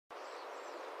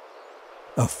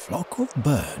a flock of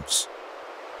birds.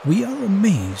 We are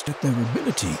amazed at their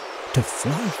ability to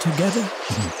fly together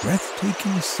in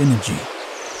breathtaking synergy,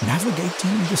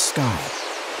 navigating the sky.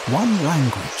 One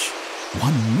language,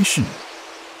 one mission,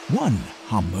 one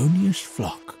harmonious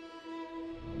flock.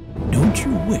 Don't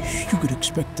you wish you could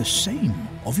expect the same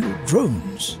of your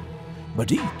drones?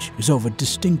 But each is of a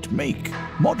distinct make,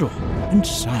 model, and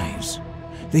size.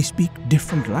 They speak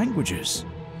different languages.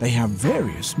 They have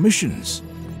various missions.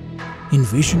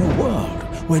 Envision a world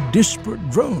where disparate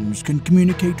drones can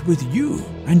communicate with you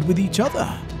and with each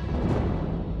other.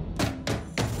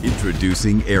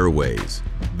 Introducing Airwayz,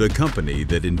 the company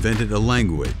that invented a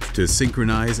language to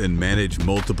synchronize and manage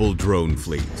multiple drone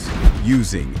fleets.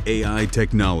 Using AI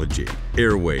technology,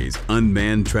 Airwayz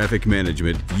Unmanned Traffic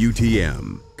Management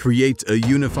 (UTM) creates a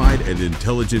unified and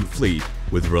intelligent fleet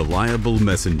with reliable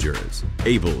messengers,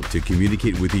 able to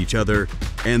communicate with each other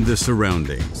and the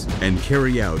surroundings, and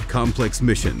carry out complex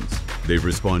missions. They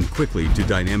respond quickly to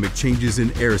dynamic changes in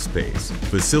airspace,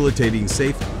 facilitating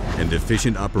safe and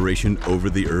efficient operation over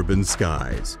the urban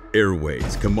skies.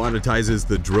 Airwayz commoditizes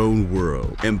the drone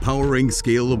world, empowering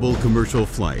scalable commercial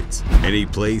flights, any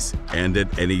place and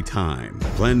at any time.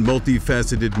 Plan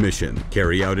multifaceted mission,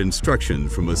 carry out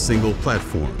instructions from a single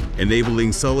platform,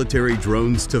 enabling solitary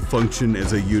drones to function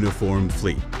as a uniform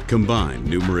fleet. Combine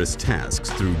numerous tasks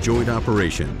through joint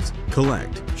operations,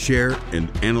 collect, share,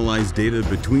 and analyze data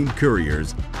between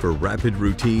couriers for rapid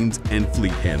routines and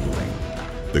fleet handling.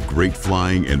 The great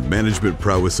flying and management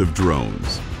prowess of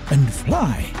drones. And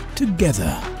fly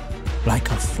together like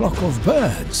a flock of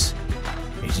birds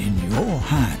is in your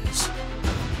hands.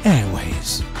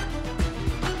 Airwayz.